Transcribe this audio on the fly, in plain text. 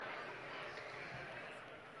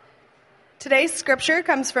Today's scripture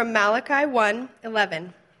comes from Malachi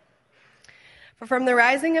 1:11. For from the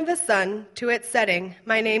rising of the sun to its setting,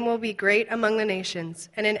 my name will be great among the nations,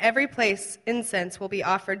 and in every place incense will be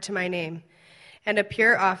offered to my name, and a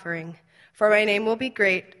pure offering. For my name will be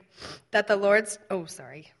great,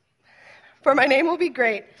 For my name will be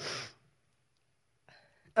great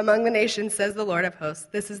among the nations, says the Lord of hosts.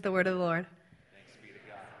 This is the word of the Lord. Thanks be to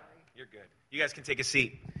God. You're good. You guys can take a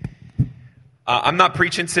seat. I'm not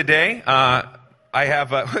preaching today. I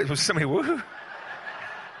have was somebody. Woo?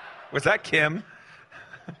 Was that Kim?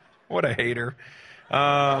 What a hater.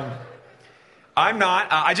 I'm not.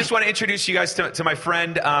 I just want to introduce you guys to my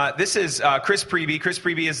friend. This is Chris Priebe. Chris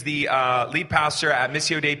Priebe is the lead pastor at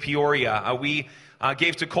Missio Dei Peoria. We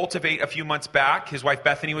gave to Cultivate a few months back. His wife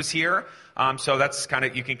Bethany was here. So that's kind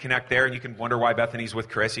of, you can connect there, and you can wonder why Bethany's with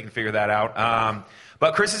Chris. You can figure that out.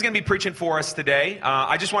 But Chris is going to be preaching for us today.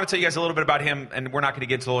 I just want to tell you guys a little bit about him, and we're not going to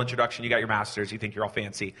get into a little introduction. You got your masters. You think you're all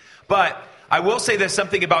fancy. But I will say there's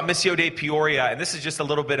something about Missio Dei Peoria, and this is just a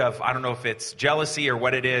little bit of, I don't know if it's jealousy or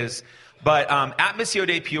what it is, but at Missio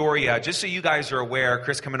Dei Peoria, just so you guys are aware,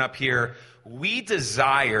 Chris coming up here, we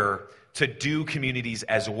desire to do communities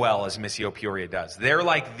as well as Missio Peoria does. They're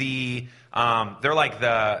like the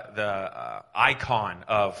icon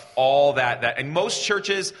of all that. And most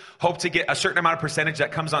churches hope to get a certain amount of percentage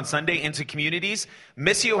that comes on Sunday into communities.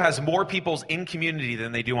 Missio has more peoples in community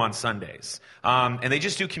than they do on Sundays. And they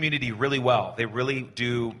just do community really well. They really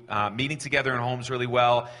do meeting together in homes really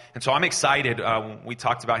well. And so I'm excited. When we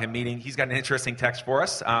talked about him meeting, he's got an interesting text for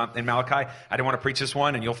us in Malachi. I didn't want to preach this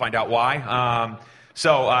one, and you'll find out why.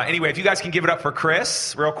 Anyway, if you guys can give it up for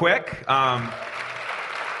Chris real quick.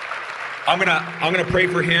 I'm gonna pray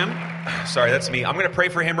for him. Sorry, that's me. I'm gonna pray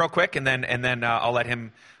for him real quick, and then I'll let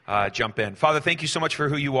him jump in. Father, thank you so much for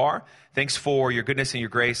who you are. Thanks for your goodness and your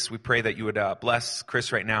grace. We pray that you would bless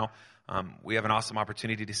Chris right now. We have an awesome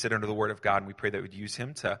opportunity to sit under the Word of God, and we pray that we'd use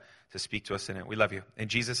him to speak to us in it. We love you. In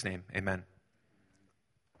Jesus' name, amen.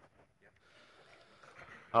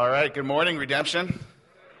 All right, good morning, Redemption.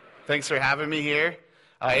 Thanks for having me here.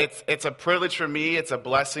 It's a privilege for me. It's a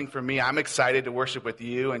blessing for me. I'm excited to worship with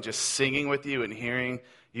you, and just singing with you and hearing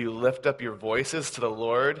you lift up your voices to the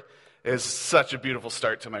Lord is such a beautiful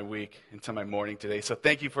start to my week and to my morning today. So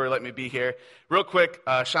thank you for letting me be here. Real quick,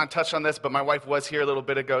 Sean touched on this, but my wife was here a little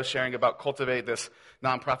bit ago sharing about Cultivate, this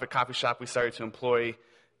nonprofit coffee shop we started to employ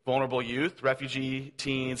vulnerable youth, refugee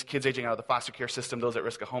teens, kids aging out of the foster care system, those at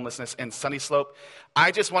risk of homelessness in Sunny Slope. I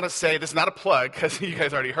just want to say, this is not a plug because you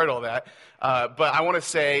guys already heard all that, but I want to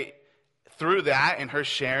say through that and her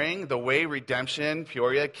sharing, the way Redemption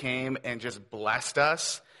Peoria came and just blessed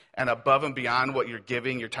us, and above and beyond what you're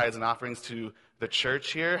giving, your tithes and offerings to the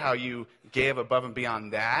church here, how you gave above and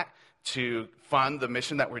beyond that to fund the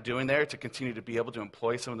mission that we're doing there, to continue to be able to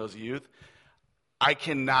employ some of those youth. I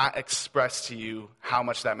cannot express to you how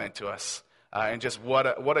much that meant to us, and just what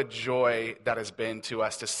a joy that has been to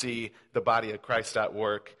us to see the body of Christ at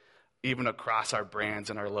work, even across our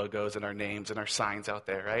brands and our logos and our names and our signs out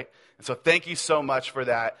there, right? And so thank you so much for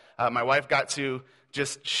that. My wife got to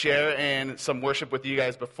just share in some worship with you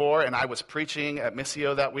guys before, and I was preaching at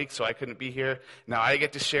Missio that week, so I couldn't be here. Now I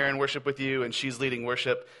get to share in worship with you, and she's leading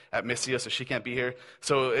worship at Missio, so she can't be here.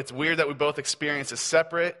 So it's weird that we both experience is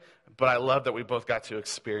separate, but I love that we both got to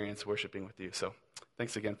experience worshiping with you. So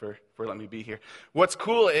thanks again for letting me be here. What's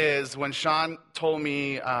cool is when Sean told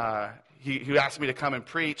me, he asked me to come and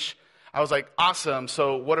preach, I was like, awesome,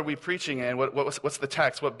 so what are we preaching in? What's the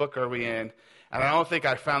text? What book are we in? And I don't think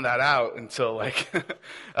I found that out until like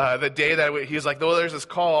the day that he was like, oh, there's this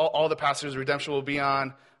call, all the pastors of Redemption will be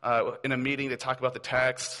on in a meeting to talk about the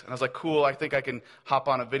text. And I was like, cool, I think I can hop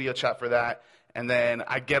on a video chat for that. And then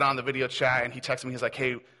I get on the video chat, and he texts me, he's like,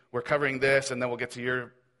 hey, we're covering this, and then we'll get to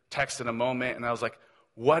your text in a moment. And I was like,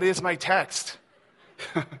 what is my text?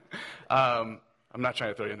 I'm not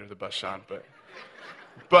trying to throw you under the bus, Sean, but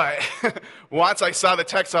once I saw the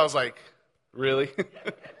text, I was like, really?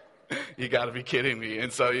 You got to be kidding me.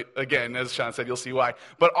 And so, again, as Sean said, you'll see why.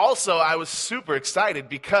 But also, I was super excited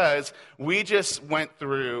because we just went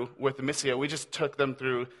through, with the Missio, we just took them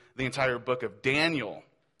through the entire book of Daniel.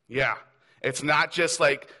 Yeah. It's not just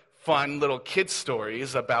like fun little kid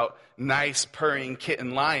stories about nice purring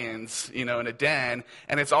kitten lions, in a den.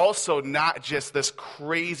 And it's also not just this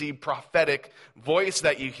crazy prophetic voice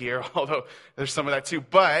that you hear, although there's some of that too.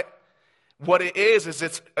 But what it is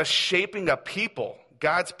it's a shaping a people,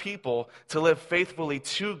 God's people, to live faithfully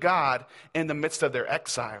to God in the midst of their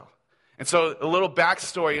exile. And so a little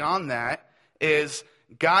backstory on that is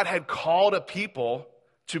God had called a people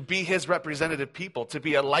to be his representative people, to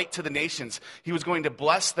be a light to the nations. He was going to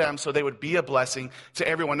bless them so they would be a blessing to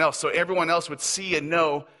everyone else, so everyone else would see and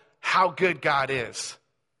know how good God is.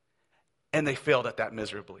 And they failed at that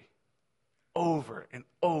miserably, over and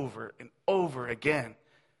over and over again.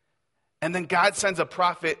 And then God sends a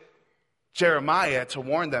prophet, Jeremiah, to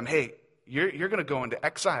warn them, hey, you're going to go into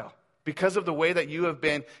exile. Because of the way that you have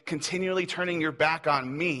been continually turning your back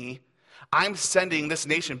on me, I'm sending this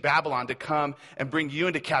nation, Babylon, to come and bring you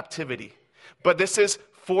into captivity. But this is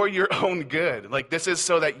for your own good. Like, this is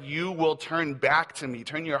so that you will turn back to me,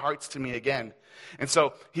 turn your hearts to me again. And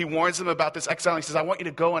so he warns them about this exile. He says, I want you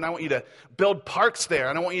to go and I want you to build parks there.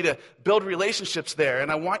 And I want you to build relationships there. And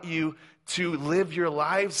I want you to live your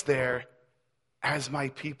lives there as my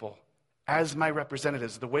people, as my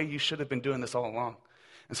representatives, the way you should have been doing this all along.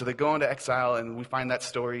 And so they go into exile, and we find that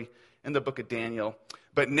story in the book of Daniel.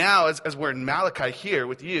 But now, as we're in Malachi here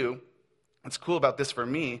with you, what's cool about this for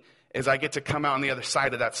me is I get to come out on the other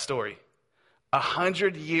side of that story.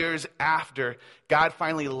 100 years after, God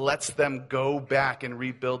finally lets them go back and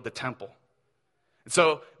rebuild the temple.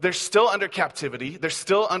 So they're still under captivity. They're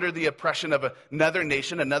still under the oppression of another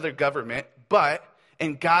nation, another government. But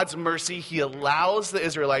in God's mercy, he allows the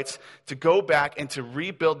Israelites to go back and to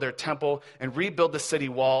rebuild their temple and rebuild the city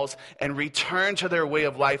walls and return to their way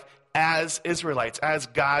of life as Israelites, as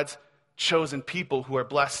God's chosen people who are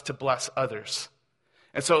blessed to bless others.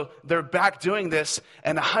 And so they're back doing this,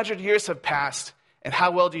 and 100 years have passed, and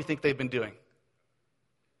how well do you think they've been doing?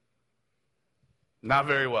 Not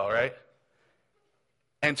very well, right?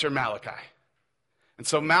 Enter Malachi. And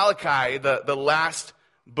so Malachi, the last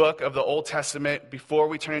book of the Old Testament, before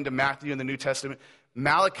we turn into Matthew in the New Testament,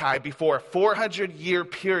 Malachi, before a 400-year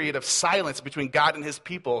period of silence between God and his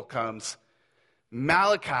people comes,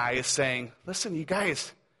 Malachi is saying, listen, you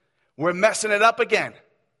guys, we're messing it up again.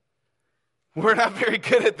 We're not very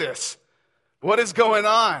good at this. What is going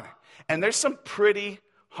on? And there's some pretty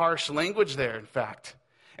harsh language there, in fact.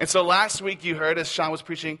 And so last week you heard, as Sean was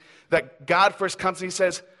preaching, that God first comes and he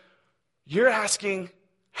says, you're asking,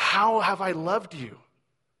 how have I loved you?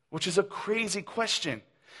 Which is a crazy question.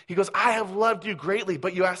 He goes, I have loved you greatly,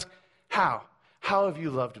 but you ask, how? How have you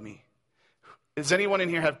loved me? Does anyone in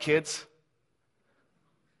here have kids?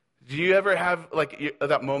 Do you ever have like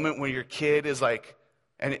that moment when your kid is like,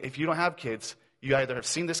 and if you don't have kids, you either have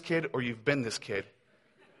seen this kid or you've been this kid,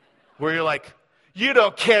 where you're like, you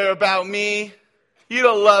don't care about me. You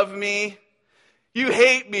don't love me. You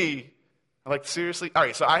hate me. I'm like, seriously? All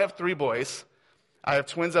right, so I have 3 boys. I have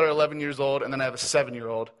twins that are 11 years old, and then I have a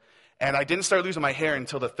 7-year-old. And I didn't start losing my hair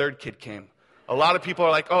until the 3rd kid came. A lot of people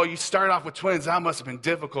are like, oh, you started off with twins. That must have been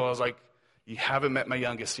difficult. I was like, you haven't met my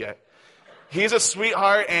youngest yet. He's a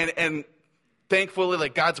sweetheart, and thankfully,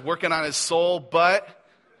 like, God's working on his soul, but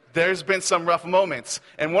there's been some rough moments.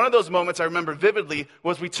 And one of those moments I remember vividly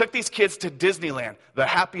was we took these kids to Disneyland, the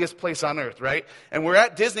happiest place on earth, right? And we're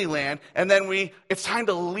at Disneyland, and then it's time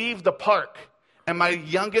to leave the park. And my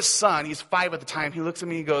youngest son, he's 5 at the time, he looks at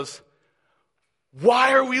me and goes,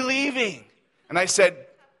 why are we leaving? And I said,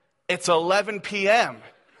 it's 11 p.m.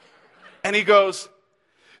 And he goes,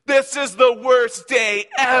 this is the worst day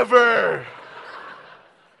ever.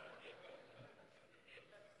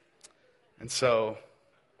 And so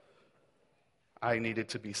I needed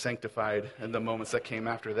to be sanctified in the moments that came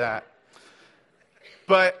after that.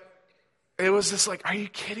 But it was just like, are you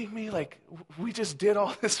kidding me? Like, we just did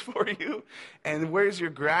all this for you. And where's your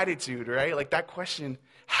gratitude, right? Like that question,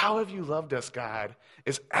 how have you loved us, God,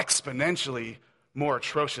 is exponentially more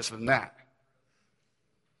atrocious than that.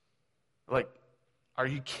 Like, are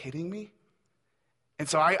you kidding me? And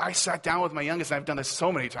so I sat down with my youngest, and I've done this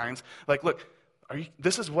so many times. Like, look,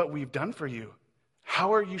 this is what we've done for you.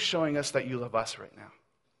 How are you showing us that you love us right now?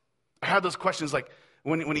 I had those questions like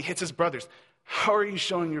when he hits his brothers. How are you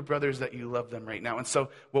showing your brothers that you love them right now? And so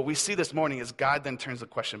what we see this morning is God then turns the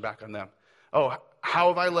question back on them. Oh, how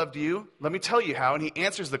have I loved you? Let me tell you how. And he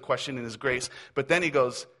answers the question in his grace. But then he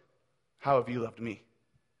goes, how have you loved me?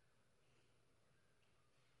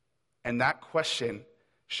 And that question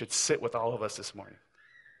should sit with all of us this morning.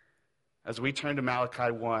 As we turn to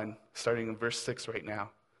Malachi 1, starting in verse 6 right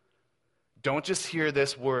now, don't just hear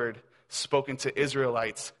this word spoken to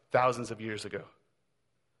Israelites thousands of years ago.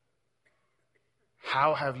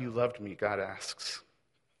 How have you loved me, God asks.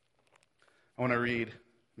 I want to read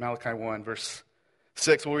Malachi 1, verse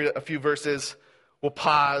 6. We'll read a few verses. We'll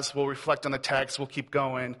pause. We'll reflect on the text. We'll keep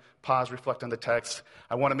going. Pause, reflect on the text.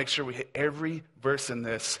 I want to make sure we hit every verse in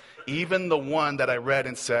this, even the one that I read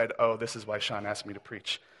and said, oh, this is why Sean asked me to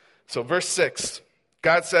preach. So verse 6,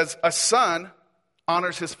 God says, a son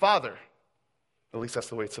honors his father. At least that's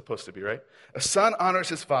the way it's supposed to be, right? A son honors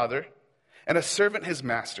his father, and a servant his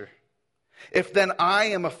master. If then I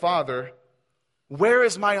am a father, where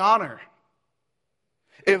is my honor?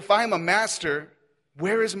 If I am a master,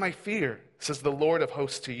 where is my fear? Says the Lord of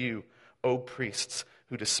hosts to you, O priests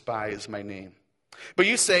who despise my name. But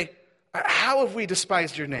you say, how have we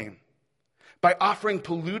despised your name? By offering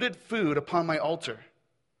polluted food upon my altar.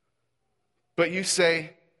 But you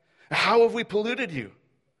say, how have we polluted you?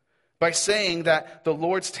 By saying that the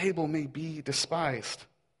Lord's table may be despised.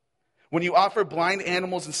 When you offer blind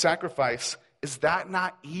animals in sacrifice, is that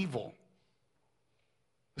not evil?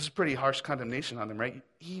 This is pretty harsh condemnation on them, right?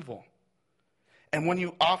 Evil. And when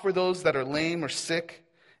you offer those that are lame or sick,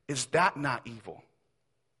 is that not evil?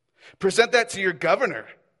 Present that to your governor.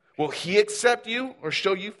 Will he accept you or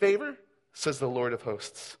show you favor? Says the Lord of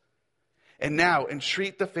hosts. And now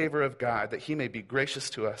entreat the favor of God, that he may be gracious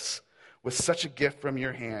to us. With such a gift from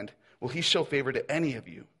your hand, will he show favor to any of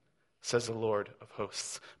you? Says the Lord of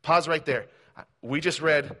hosts. Pause right there. We just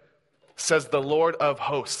read, says the Lord of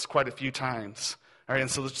hosts quite a few times. All right, and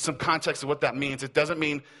so there's some context of what that means. It doesn't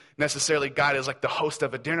mean necessarily God is like the host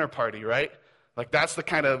of a dinner party, right? Like that's the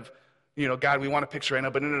kind of, God we want to picture right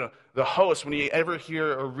now. But no. The host, when you ever hear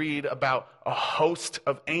or read about a host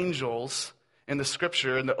of angels in the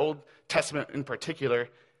scripture, in the Old Testament in particular,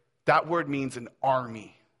 that word means an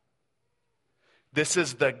army. This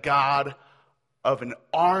is the God of an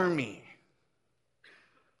army.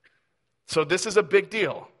 So this is a big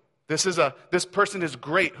deal. This person is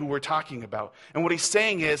great who we're talking about. And what he's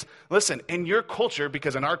saying is, listen, in your culture,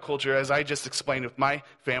 because in our culture, as I just explained with my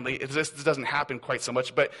family, this doesn't happen quite so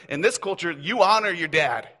much, but in this culture, you honor your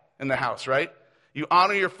dad in the house, right? You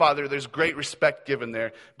honor your father. There's great respect given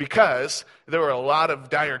there because there were a lot of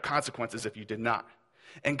dire consequences if you did not.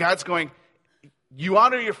 And God's going, you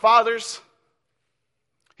honor your fathers.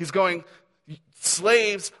 He's going,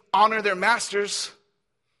 slaves honor their masters.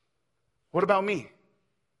 What about me?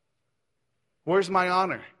 Where's my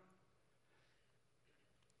honor?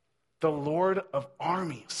 The Lord of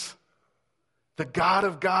armies, the God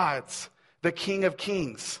of gods, the King of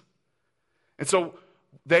kings. And so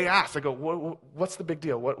they ask, I go, what's the big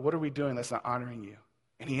deal? What are we doing that's not honoring you?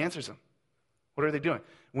 And he answers them. What are they doing?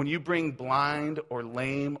 When you bring blind or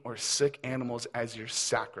lame or sick animals as your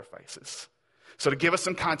sacrifices. So to give us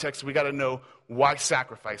some context, we got to know why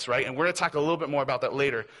sacrifice, right? And we're going to talk a little bit more about that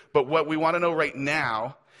later. But what we want to know right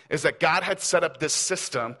now is that God had set up this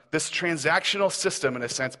system, this transactional system in a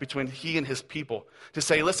sense, between he and his people to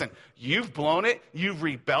say, listen, you've blown it, you've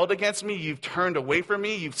rebelled against me, you've turned away from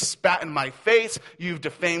me, you've spat in my face, you've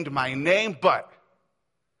defamed my name, but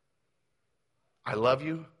I love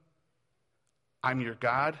you, I'm your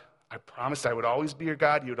God, I promised I would always be your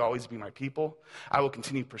God, you would always be my people, I will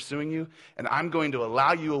continue pursuing you, and I'm going to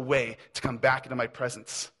allow you a way to come back into my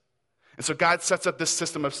presence. And so God sets up this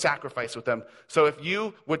system of sacrifice with them. So if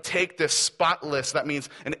you would take this spotless, that means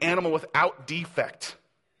an animal without defect,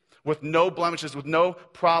 with no blemishes, with no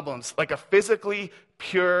problems, like a physically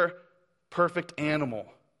pure, perfect animal,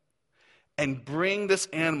 and bring this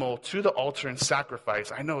animal to the altar and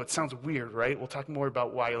sacrifice. I know it sounds weird, right? We'll talk more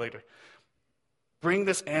about why later. Bring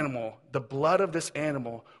this animal, the blood of this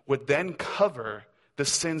animal would then cover the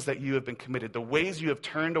sins that you have been committed, the ways you have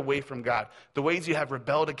turned away from God, the ways you have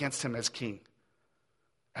rebelled against him as king,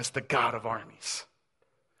 as the God of armies.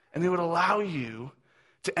 And it would allow you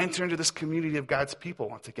to enter into this community of God's people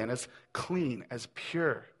once again, as clean, as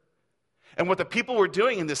pure. And what the people were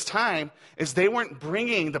doing in this time is they weren't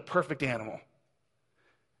bringing the perfect animal.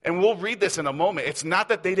 And we'll read this in a moment. It's not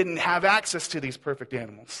that they didn't have access to these perfect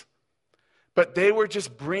animals, but they were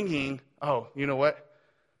just bringing, oh, you know what?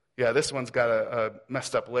 Yeah, this one's got a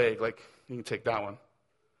messed up leg. Like, you can take that one.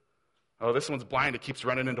 Oh, this one's blind. It keeps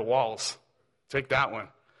running into walls. Take that one.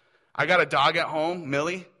 I got a dog at home,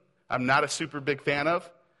 Millie. I'm not a super big fan of.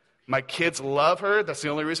 My kids love her. That's the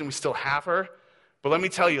only reason we still have her. But let me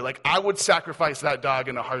tell you, like, I would sacrifice that dog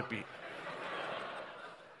in a heartbeat.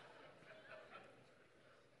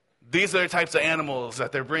 These are the types of animals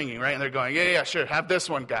that they're bringing, right? And they're going, yeah, sure, have this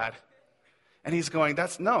one, God. And he's going,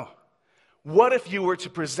 no. What if you were to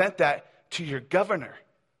present that to your governor?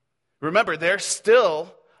 Remember, they're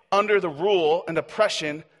still under the rule and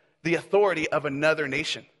oppression, the authority of another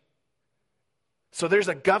nation. So there's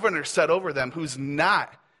a governor set over them who's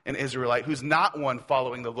not an Israelite, who's not one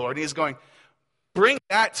following the Lord. And he's going, bring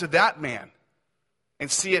that to that man and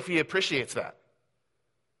see if he appreciates that.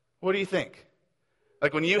 What do you think?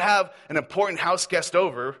 Like when you have an important house guest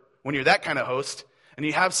over, when you're that kind of host, and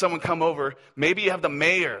you have someone come over, maybe you have the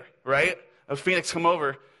mayor, right, of Phoenix come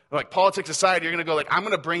over, like politics aside, you're going to go like, I'm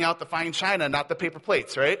going to bring out the fine china, not the paper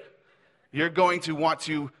plates, right? You're going to want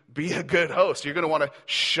to be a good host. You're going to want to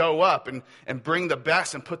show up and bring the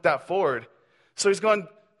best and put that forward. So he's going,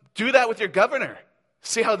 do that with your governor.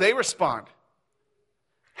 See how they respond.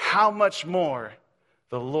 How much more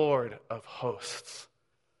the Lord of hosts,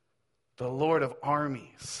 the Lord of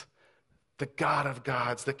armies, the God of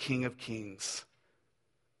gods, the King of kings.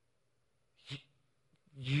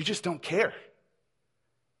 You just don't care.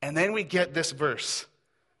 And then we get this verse.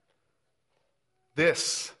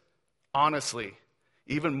 This, honestly,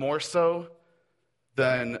 even more so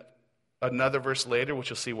than another verse later, which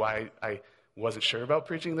you'll see why I wasn't sure about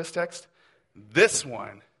preaching this text. This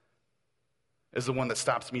one is the one that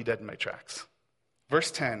stops me dead in my tracks.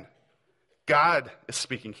 Verse 10, God is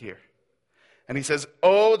speaking here. And he says,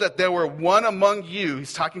 oh, that there were one among you,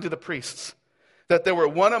 he's talking to the priests, that there were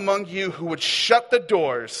one among you who would shut the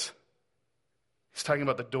doors. He's talking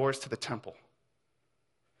about the doors to the temple.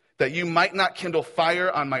 That you might not kindle fire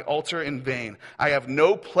on my altar in vain. I have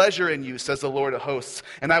no pleasure in you, says the Lord of hosts,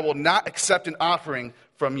 and I will not accept an offering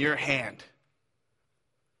from your hand.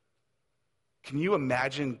 Can you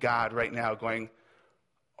imagine God right now going,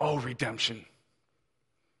 oh, redemption,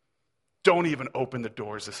 don't even open the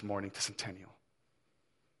doors this morning to Centennial.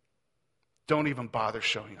 Don't even bother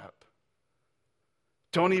showing up.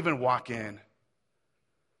 Don't even walk in.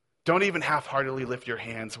 Don't even half-heartedly lift your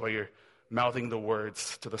hands while you're mouthing the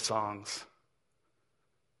words to the songs.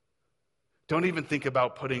 Don't even think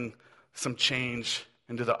about putting some change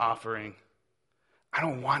into the offering. I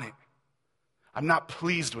don't want it. I'm not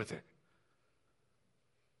pleased with it.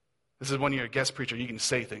 This is when you're a guest preacher, you can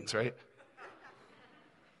say things, right?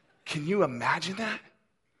 Can you imagine that?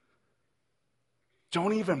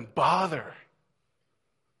 Don't even bother.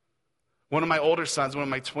 One of my older sons, one of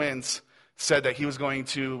my twins, said that he was going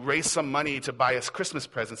to raise some money to buy us Christmas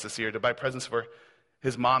presents this year, to buy presents for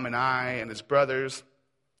his mom and I and his brothers.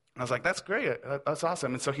 And I was like, that's great. That's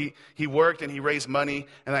awesome. And so he worked and he raised money,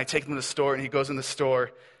 and I take him to the store, and he goes in the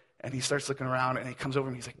store, and he starts looking around, and he comes over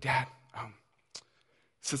and he's like, Dad,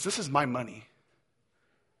 since this is my money,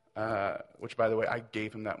 which, by the way, I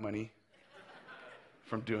gave him that money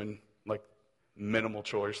from doing, like, minimal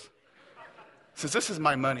chores. Since this is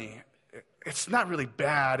my money, it's not really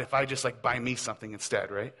bad if I just, like, buy me something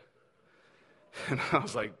instead, right? And I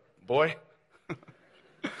was like, boy,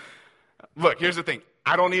 look, here's the thing.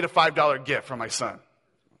 I don't need a $5 gift from my son.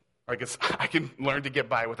 I guess I can learn to get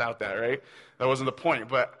by without that, right? That wasn't the point.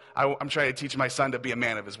 But I'm trying to teach my son to be a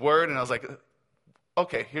man of his word. And I was like,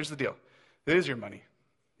 okay, here's the deal. It is your money.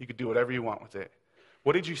 You could do whatever you want with it.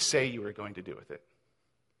 What did you say you were going to do with it?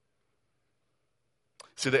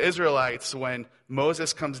 So the Israelites, when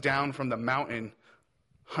Moses comes down from the mountain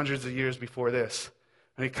hundreds of years before this,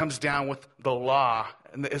 and he comes down with the law,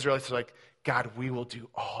 and the Israelites are like, God, we will do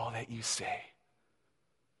all that you say.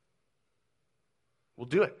 We'll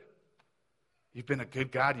do it. You've been a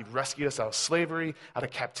good God. You've rescued us out of slavery, out of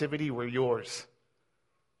captivity. We're yours.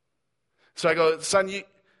 So I go, son,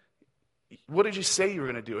 what did you say you were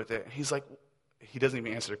going to do with it? He's like, he doesn't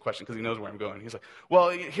even answer the question because he knows where I'm going. He's like, well,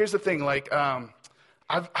 here's the thing. Like,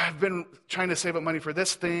 I've been trying to save up money for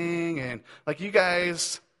this thing, and like you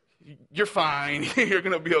guys, you're fine. You're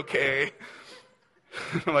going to be okay.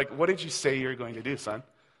 I'm like, what did you say you were going to do, son?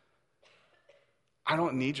 I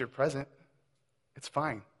don't need your present. It's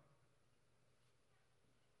fine.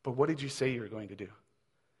 But what did you say you were going to do?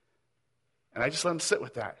 And I just let him sit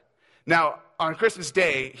with that. Now, on Christmas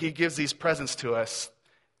Day, he gives these presents to us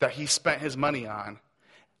that he spent his money on.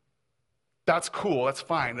 That's cool. That's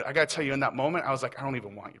fine. I got to tell you, in that moment, I was like, I don't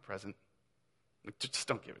even want your present. Like, just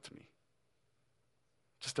don't give it to me.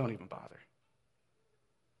 Just don't even bother.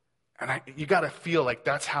 And you got to feel like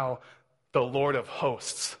that's how the Lord of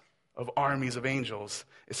hosts, of armies of angels,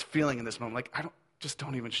 is feeling in this moment. Like, just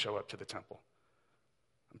don't even show up to the temple.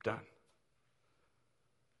 I'm done.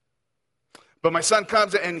 But my son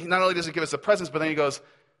comes, and not only does he give us the presents, but then he goes,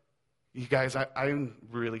 you guys, I'm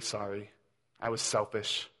really sorry. I was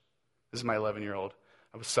selfish. This is my 11-year-old.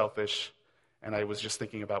 I was selfish, and I was just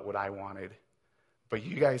thinking about what I wanted. But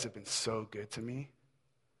you guys have been so good to me,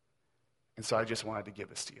 and so I just wanted to give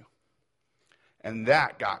this to you. And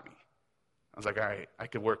that got me. I was like, all right, I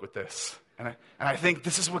could work with this. And I think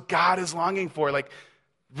this is what God is longing for. Like,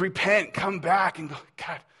 repent, come back, and go,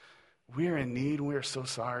 God, we're in need. We're so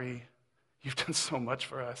sorry. You've done so much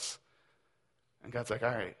for us. And God's like, all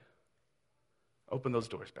right, open those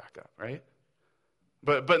doors back up, right?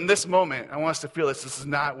 But in this moment, I want us to feel this. This is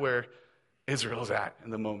not where Israel's at in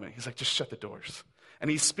the moment. He's like, just shut the doors. And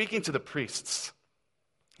he's speaking to the priests.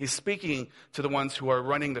 He's speaking to the ones who are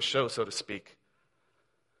running the show, so to speak.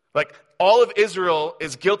 Like, all of Israel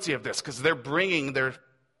is guilty of this because they're bringing their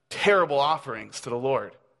terrible offerings to the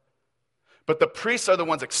Lord. But the priests are the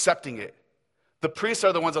ones accepting it. The priests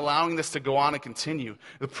are the ones allowing this to go on and continue.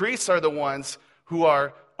 The priests are the ones who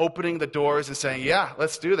are opening the doors and saying, yeah,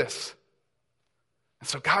 let's do this. And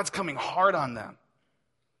so God's coming hard on them.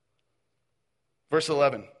 Verse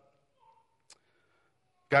 11.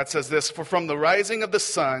 God says this, "For from the rising of the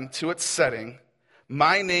sun to its setting,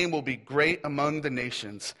 my name will be great among the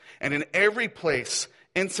nations, and in every place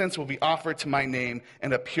incense will be offered to my name,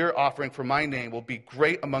 and a pure offering for my name will be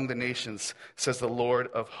great among the nations, says the Lord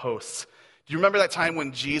of hosts." Do you remember that time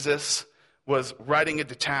when Jesus was riding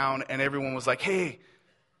into town and everyone was like, hey,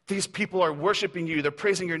 these people are worshiping you, they're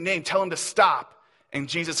praising your name, tell them to stop. And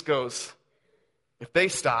Jesus goes, if they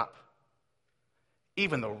stop,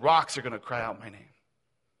 even the rocks are going to cry out my name.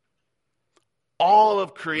 All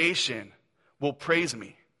of creation will praise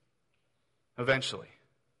me eventually.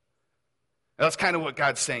 And that's kind of what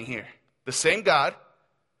God's saying here. The same God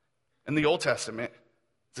in the Old Testament,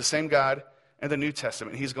 it's the same God in the New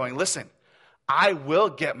Testament. He's going, listen, I will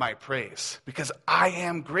get my praise because I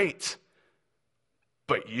am great.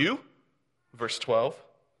 But you, verse 12,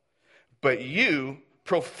 but you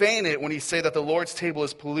profane it when you say that the Lord's table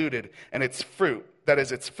is polluted and its fruit, that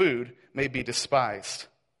is its food, may be despised.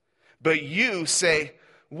 But you say,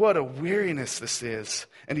 what a weariness this is,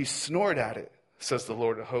 and you snort at it, says the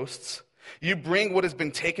Lord of hosts. You bring what has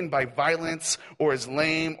been taken by violence or is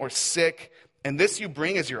lame or sick, and this you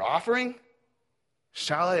bring as your offering?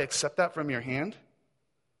 Shall I accept that from your hand?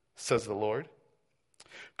 Says the Lord.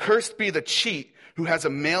 Cursed be the cheat who has a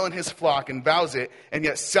male in his flock and vows it, and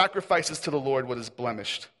yet sacrifices to the Lord what is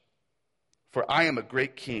blemished. For I am a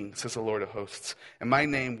great king, says the Lord of hosts, and my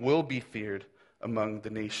name will be feared among the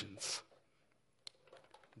nations.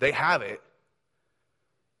 They have it.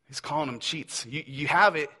 He's calling them cheats. You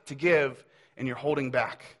have it to give, and you're holding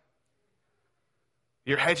back.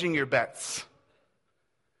 You're hedging your bets.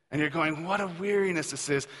 And you're going, what a weariness this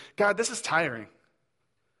is. God, this is tiring.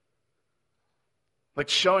 Like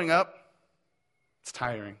showing up, it's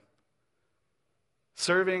tiring.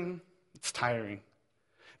 Serving, it's tiring.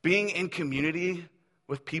 Being in community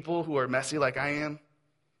with people who are messy like I am,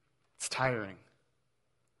 it's tiring.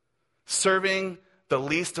 Serving the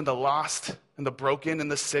least and the lost and the broken in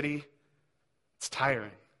the city, it's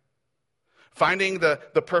tiring. Finding the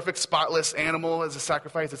perfect spotless animal as a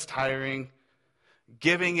sacrifice, it's tiring.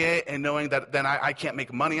 Giving it and knowing that then I can't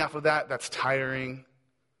make money off of that, that's tiring.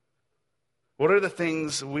 What are the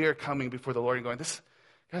things we are coming before the Lord and going, this,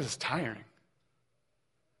 guys, is tiring.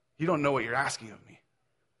 You don't know what you're asking of me.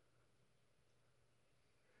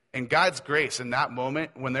 And God's grace in that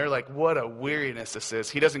moment, when they're like, what a weariness this is,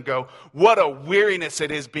 he doesn't go, what a weariness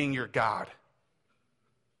it is being your God.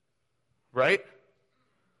 Right?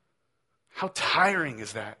 How tiring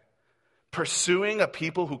is that? Pursuing a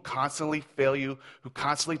people who constantly fail you, who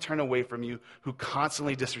constantly turn away from you, who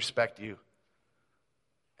constantly disrespect you.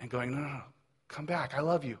 And going, no, come back. I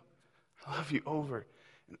love you. I love you over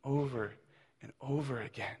and over and over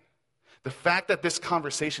again. The fact that this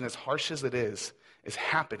conversation, as harsh as it is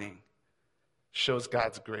happening, shows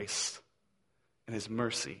God's grace and his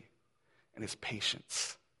mercy and his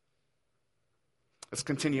patience. Let's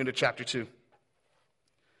continue into chapter 2.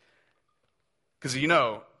 Because you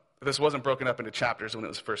know, this wasn't broken up into chapters when it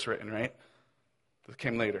was first written, right? It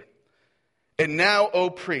came later. And now,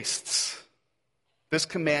 O priests, this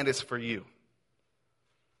command is for you.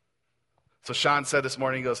 So Sean said this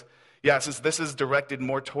morning, he goes, yeah, since this is directed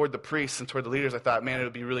more toward the priests and toward the leaders, I thought, man, it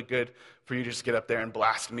would be really good for you to just get up there and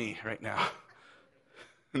blast me right now.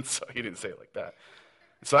 And so he didn't say it like that.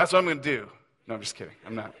 So that's what I'm going to do. No, I'm just kidding.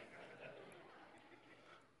 I'm not.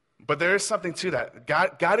 But there is something to that.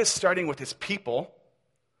 God is starting with his people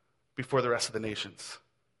before the rest of the nations.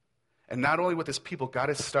 And not only with his people, God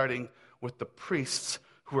is starting with the priests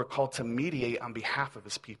who are called to mediate on behalf of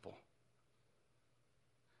his people.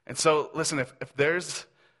 And so, listen, if there's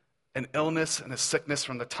an illness and a sickness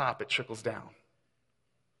from the top, it trickles down.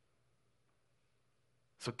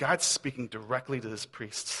 So God's speaking directly to his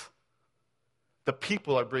priests. The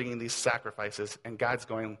people are bringing these sacrifices, and God's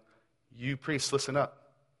going, you priests, listen up.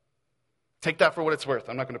 Take that for what it's worth.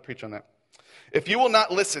 I'm not going to preach on that. If you will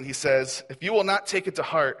not listen, he says, if you will not take it to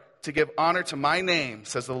heart to give honor to my name,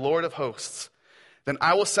 says the Lord of hosts, then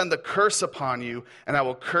I will send the curse upon you, and I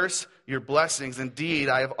will curse your blessings. Indeed,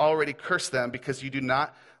 I have already cursed them because you do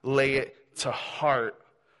not lay it to heart.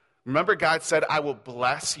 Remember, God said, I will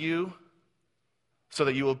bless you so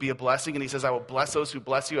that you will be a blessing. And he says, I will bless those who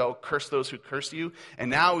bless you. I will curse those who curse you. And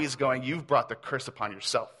now he's going, you've brought the curse upon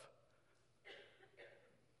yourself.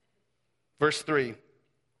 Verse 3.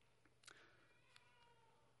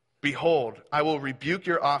 Behold, I will rebuke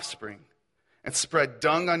your offspring and spread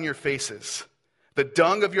dung on your faces, the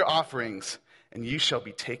dung of your offerings, and you shall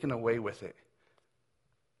be taken away with it.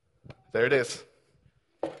 There it is.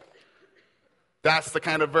 That's the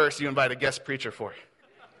kind of verse you invite a guest preacher for.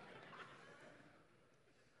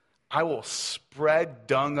 I will spread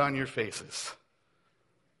dung on your faces.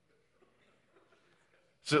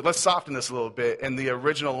 So let's soften this a little bit. In the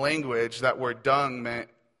original language, that word dung meant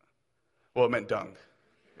dung.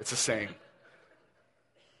 It's the same.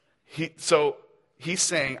 So he's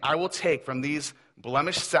saying, I will take from these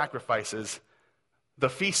blemished sacrifices the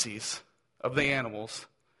feces of the animals,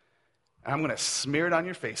 and I'm going to smear it on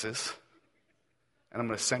your faces, and I'm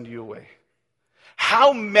going to send you away.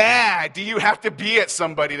 How mad do you have to be at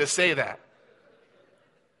somebody to say that?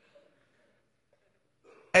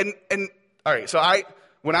 And all right, so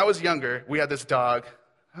when I was younger, we had this dog.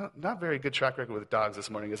 Not very good track record with dogs this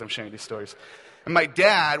morning as I'm sharing these stories. And my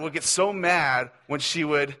dad would get so mad when she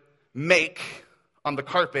would make on the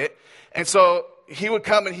carpet. And so he would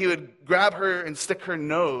come and he would grab her and stick her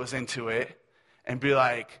nose into it and be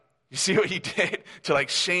like, you see what you did? To like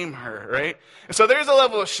shame her, right? And so there's a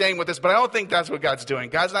level of shame with this, but I don't think that's what God's doing.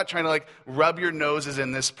 God's not trying to like rub your noses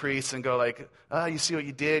in this priest and go like, you see what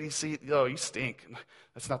you did? You see, you stink.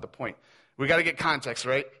 That's not the point. We got to get context,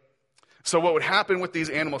 right? So what would happen with these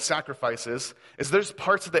animal sacrifices is there's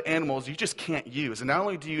parts of the animals you just can't use. And not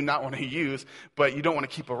only do you not want to use, but you don't want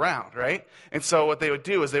to keep around, right? And so what they would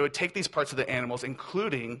do is they would take these parts of the animals,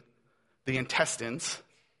 including the intestines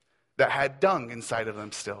that had dung inside of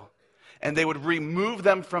them still, and they would remove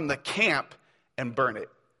them from the camp and burn it.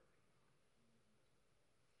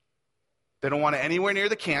 They don't want it anywhere near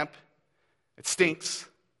the camp. It stinks.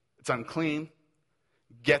 It's unclean.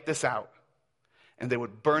 Get this out. And they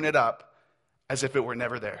would burn it up as if it were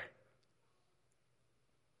never there.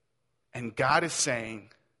 And God is saying,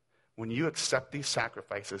 when you accept these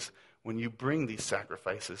sacrifices, when you bring these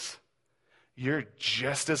sacrifices, you're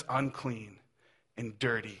just as unclean and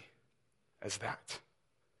dirty as that.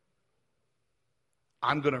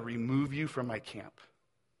 I'm going to remove you from my camp.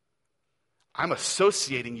 I'm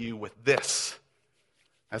associating you with this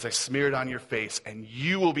as I smear it on your face, and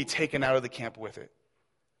you will be taken out of the camp with it.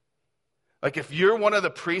 Like if you're one of the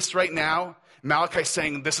priests right now, Malachi's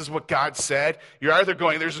saying this is what God said, you're either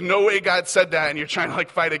going, there's no way God said that, and you're trying to like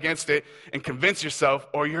fight against it and convince yourself,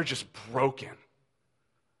 or you're just broken.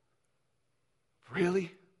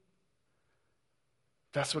 Really?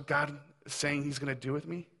 That's what God is saying he's going to do with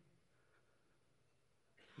me?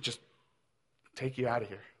 Just take you out of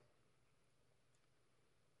here.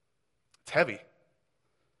 It's heavy.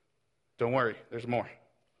 Don't worry, there's more.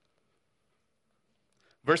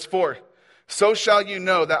 Verse 4. So shall you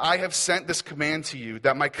know that I have sent this command to you,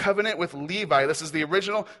 that my covenant with Levi, this is the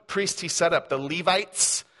original priest he set up, the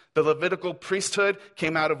Levites, the Levitical priesthood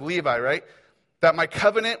came out of Levi, right? That my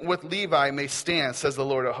covenant with Levi may stand, says the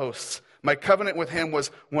Lord of hosts. My covenant with him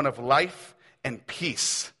was one of life and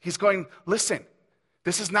peace. He's going, listen,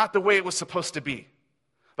 this is not the way it was supposed to be.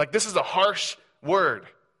 Like, this is a harsh word,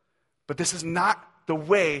 but this is not the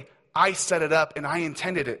way I set it up and I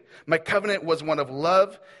intended it. My covenant was one of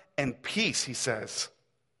love and peace, he says,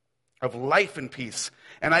 of life and peace,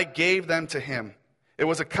 and I gave them to him. It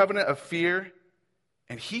was a covenant of fear,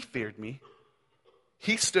 and he feared me.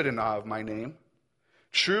 He stood in awe of my name.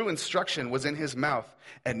 True instruction was in his mouth,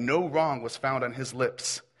 and no wrong was found on his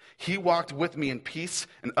lips. He walked with me in peace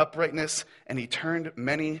and uprightness, and he turned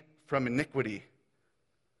many from iniquity.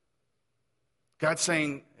 God's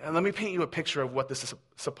saying, let me paint you a picture of what this is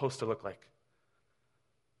supposed to look like.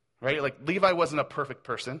 Right? Like, Levi wasn't a perfect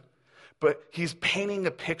person, but he's painting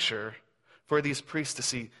a picture for these priests to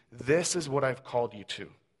see, this is what I've called you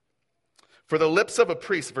to. For the lips of a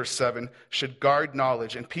priest, verse 7, should guard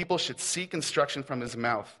knowledge, and people should seek instruction from his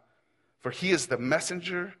mouth. For he is the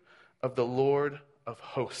messenger of the Lord of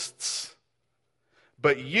hosts.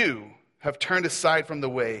 But you have turned aside from the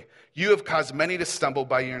way. You have caused many to stumble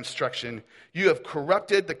by your instruction. You have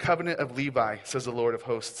corrupted the covenant of Levi, says the Lord of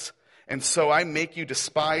hosts. And so I make you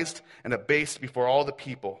despised and abased before all the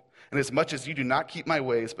people, inasmuch as you do not keep my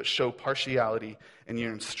ways, but show partiality in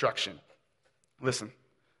your instruction. Listen,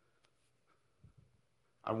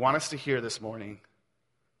 I want us to hear this morning,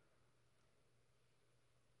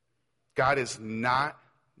 God is not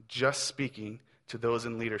just speaking to those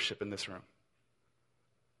in leadership in this room.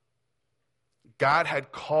 God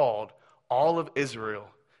had called all of Israel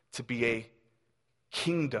to be a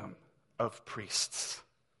kingdom of priests,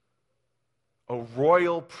 a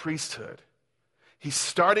royal priesthood. He's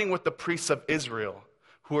starting with the priests of Israel,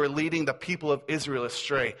 who are leading the people of Israel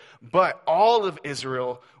astray, but all of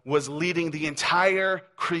Israel was leading the entire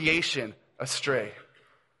creation astray.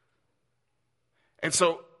 And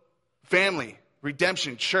so, family,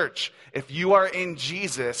 redemption, church, if you are in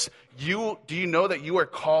Jesus, do you know that you are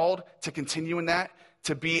called to continue in that,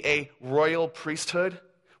 to be a royal priesthood?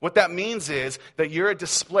 What that means is that you're a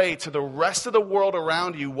display to the rest of the world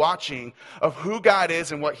around you watching of who God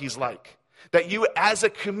is and what he's like. That you as a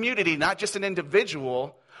community, not just an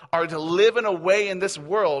individual, are to live in a way in this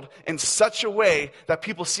world in such a way that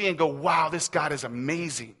people see and go, wow, this God is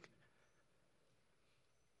amazing.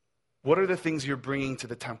 What are the things you're bringing to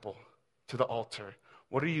the temple, to the altar?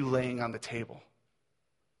 What are you laying on the table?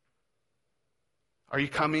 Are you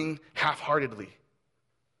coming half-heartedly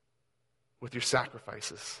with your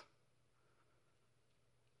sacrifices?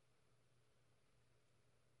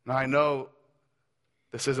 Now, I know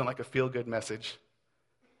this isn't like a feel-good message,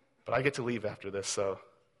 but I get to leave after this, so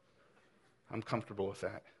I'm comfortable with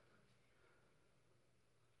that.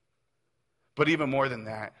 But even more than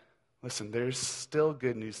that, listen, there's still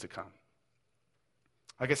good news to come.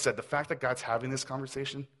 Like I said, the fact that God's having this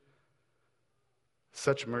conversation,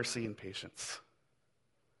 such mercy and patience.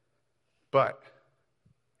 But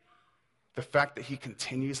the fact that he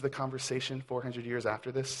continues the conversation 400 years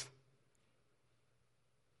after this,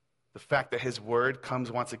 the fact that his word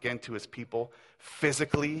comes once again to his people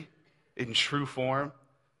physically in true form,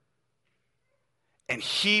 and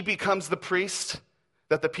he becomes the priest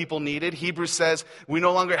that the people needed. Hebrews says we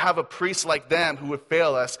no longer have a priest like them who would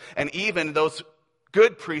fail us, and even those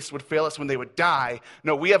good priests would fail us when they would die.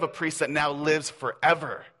 No, we have a priest that now lives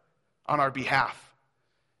forever on our behalf,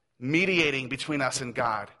 mediating between us and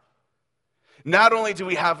God. Not only do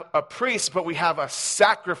we have a priest, but we have a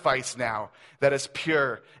sacrifice now that is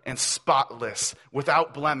pure and spotless,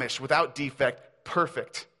 without blemish, without defect,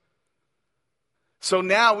 perfect. So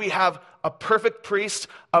now we have a perfect priest,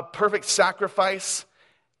 a perfect sacrifice,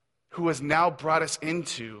 who has now brought us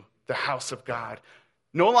into the house of God.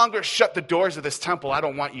 No longer shut the doors of this temple, I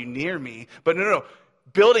don't want you near me, but no,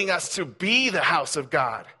 building us to be the house of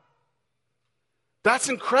God. That's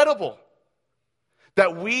incredible.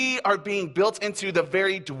 That we are being built into the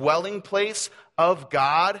very dwelling place of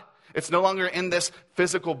God. It's no longer in this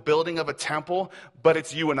physical building of a temple, but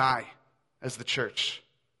it's you and I as the church.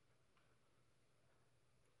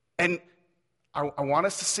 And I want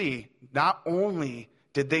us to see, not only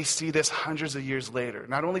did they see this hundreds of years later,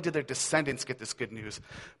 not only did their descendants get this good news,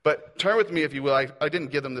 but turn with me, if you will. I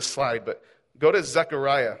didn't give them this slide, but go to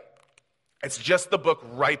Zechariah. It's just the book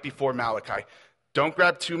right before Malachi. Don't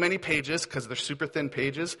grab too many pages because they're super thin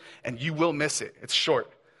pages, and you will miss it. It's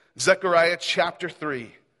short. Zechariah chapter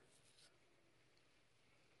 3.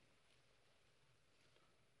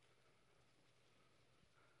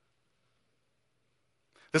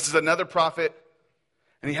 This is another prophet,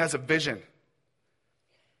 and he has a vision.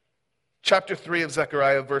 Chapter 3 of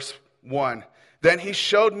Zechariah, verse 1. Then he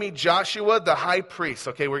showed me Joshua the high priest.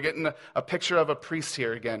 Okay, we're getting a picture of a priest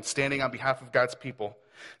here again, standing on behalf of God's people.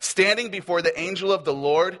 Standing before the angel of the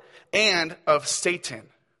Lord and of Satan,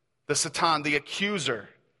 the Satan, the accuser.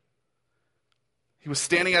 He was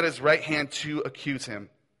standing at his right hand to accuse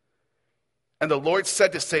him. And the Lord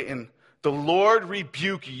said to Satan, "The Lord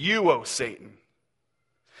rebuke you, O Satan."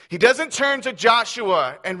 He doesn't turn to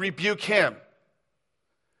Joshua and rebuke him.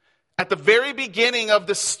 At the very beginning of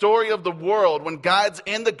the story of the world, when God's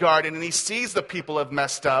in the garden and he sees the people have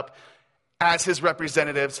messed up, as his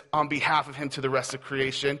representatives on behalf of him to the rest of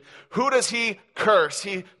creation, who does he curse?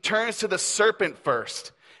 He turns to the serpent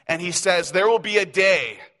first, and he says, there will be a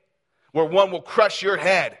day where one will crush your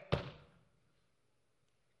head.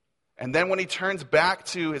 And then when he turns back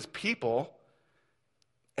to his people,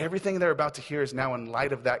 everything they're about to hear is now in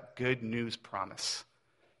light of that good news promise.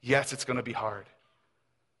 Yes, it's going to be hard.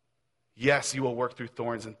 Yes, you will work through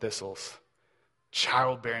thorns and thistles.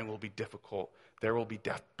 Childbearing will be difficult. There will be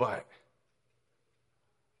death, but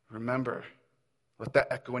remember, let that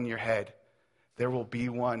echo in your head. There will be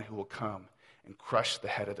one who will come and crush the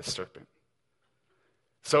head of the serpent.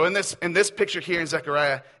 So in this picture here in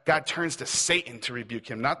Zechariah, God turns to Satan to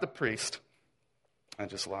rebuke him, not the priest. I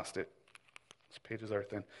just lost it. These pages are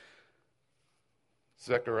thin.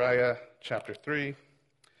 Zechariah chapter 3.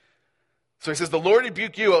 So he says, the Lord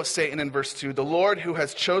rebuke you, O Satan, in verse 2. The Lord who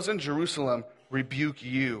has chosen Jerusalem rebuke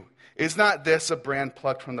you. Is not this a brand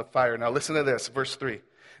plucked from the fire? Now listen to this, verse 3.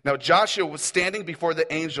 Now Joshua was standing before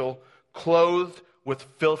the angel, clothed with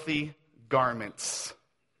filthy garments.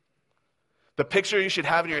 The picture you should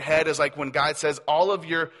have in your head is like when God says, all of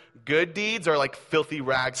your good deeds are like filthy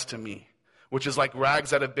rags to me, which is like rags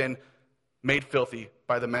that have been made filthy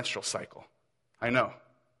by the menstrual cycle. I know,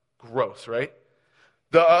 Gross, right?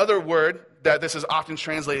 The other word that this is often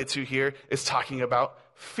translated to here is talking about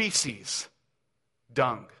feces,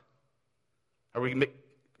 dung. Are we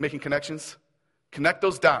making connections? Connect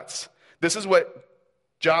those dots. This is what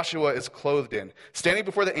Joshua is clothed in, standing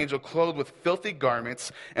before the angel, clothed with filthy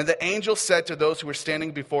garments. And the angel said to those who were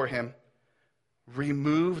standing before him,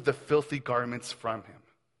 remove the filthy garments from him.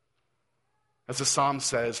 As the psalm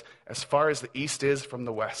says, as far as the east is from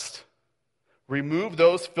the west. Remove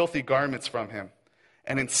those filthy garments from him.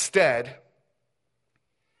 And instead,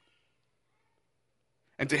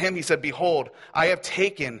 and to him he said, behold, I have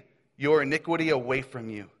taken your iniquity away from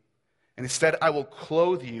you. And instead I will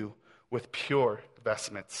clothe you with pure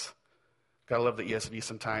vestments. Gotta love the ESV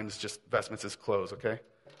sometimes, just vestments is clothes, okay?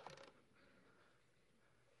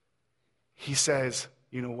 He says,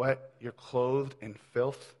 you know what? You're clothed in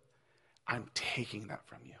filth. I'm taking that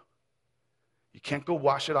from you. You can't go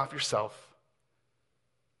wash it off yourself.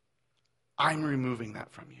 I'm removing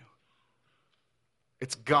that from you.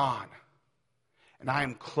 It's gone. And I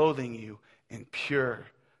am clothing you in pure,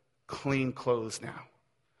 clean clothes now.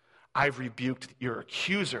 I've rebuked your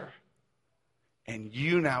accuser, and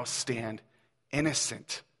you now stand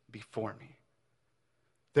innocent before me.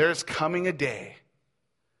 There's coming a day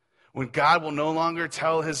when God will no longer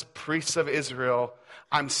tell his priests of Israel,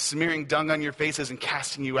 I'm smearing dung on your faces and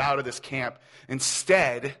casting you out of this camp.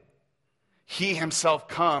 Instead, he himself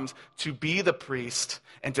comes to be the priest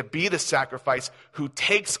and to be the sacrifice who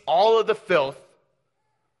takes all of the filth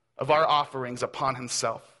of our offerings upon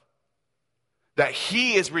himself. That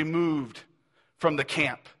he is removed from the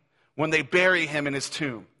camp when they bury him in his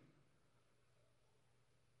tomb.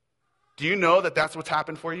 Do you know that that's what's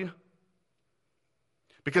happened for you?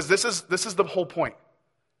 Because this is the whole point.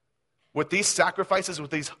 With these sacrifices,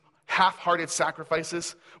 with these half-hearted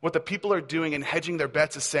sacrifices, what the people are doing and hedging their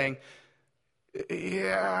bets is saying,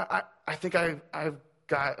 yeah, I think I've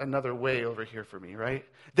got another way over here for me, right?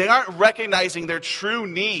 They aren't recognizing their true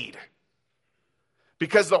need.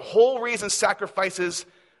 Because the whole reason sacrifices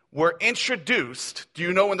were introduced, do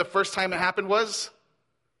you know when the first time it happened was?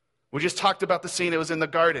 We just talked about the scene, it was in the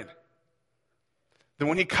garden. Then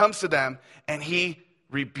when he comes to them and he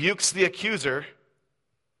rebukes the accuser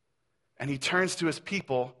and he turns to his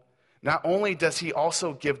people, not only does he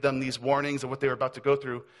also give them these warnings of what they were about to go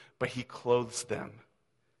through, but he clothes them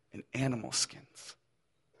in animal skins.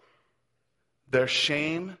 Their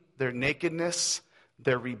shame, their nakedness,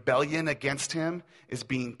 their rebellion against him is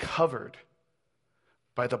being covered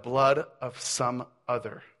by the blood of some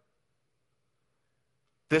other.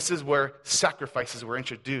 This is where sacrifices were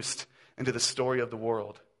introduced into the story of the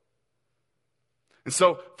world. And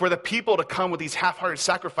so for the people to come with these half-hearted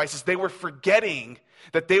sacrifices, they were forgetting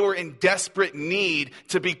that they were in desperate need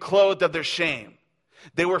to be clothed of their shame.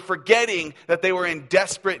 They were forgetting that they were in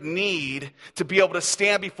desperate need to be able to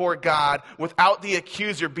stand before God without the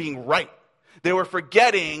accuser being right. They were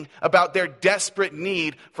forgetting about their desperate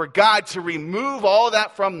need for God to remove all of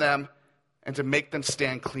that from them and to make them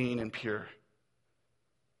stand clean and pure.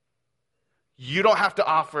 You don't have to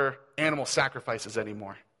offer animal sacrifices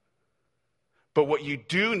anymore. But what you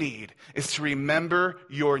do need is to remember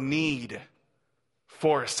your need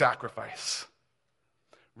for a sacrifice.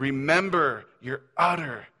 Remember your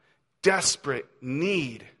utter, desperate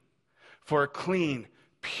need for a clean,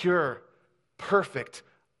 pure, perfect,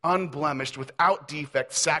 unblemished, without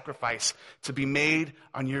defect sacrifice to be made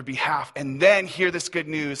on your behalf. And then hear this good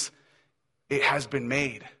news. It has been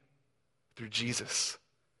made through Jesus.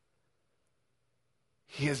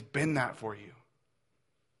 He has been that for you.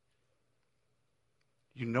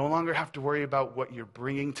 You no longer have to worry about what you're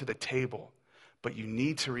bringing to the table, but you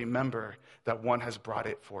need to remember that one has brought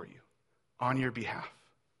it for you on your behalf.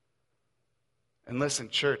 And listen,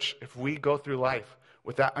 church, if we go through life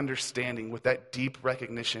with that understanding, with that deep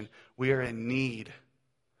recognition, we are in need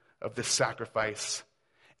of this sacrifice,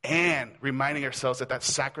 and reminding ourselves that that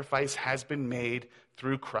sacrifice has been made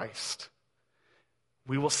through Christ,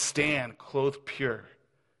 we will stand clothed pure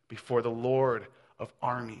before the Lord of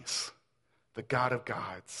armies, the God of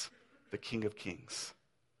gods, the King of kings.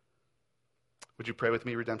 Would you pray with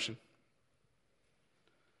me, Redemption?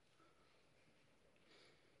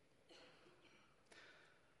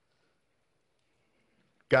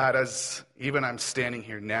 God, as even I'm standing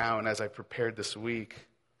here now and as I prepared this week,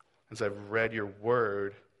 as I've read your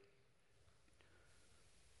word,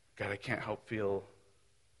 God, I can't help feel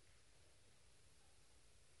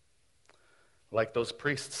like those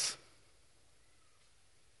priests.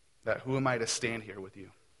 That who am I to stand here with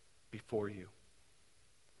you, before you?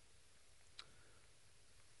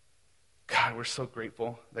 God, we're so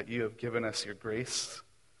grateful that you have given us your grace,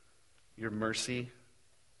 your mercy,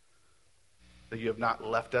 that you have not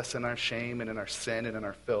left us in our shame and in our sin and in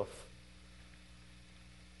our filth,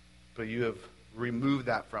 but you have removed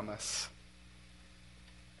that from us,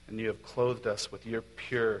 and you have clothed us with your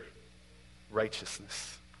pure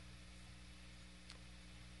righteousness.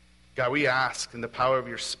 God, we ask in the power of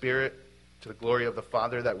your Spirit, to the glory of the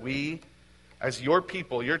Father, that we, as your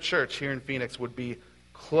people, your church here in Phoenix, would be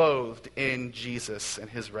clothed in Jesus and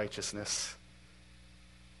his righteousness.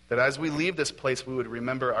 That as we leave this place, we would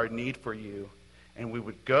remember our need for you, and we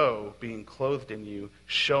would go being clothed in you,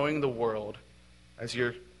 showing the world, as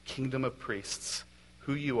your kingdom of priests,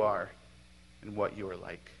 who you are and what you are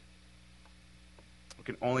like. We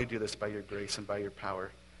can only do this by your grace and by your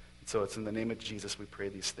power. And so it's in the name of Jesus we pray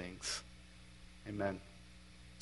these things. Amen.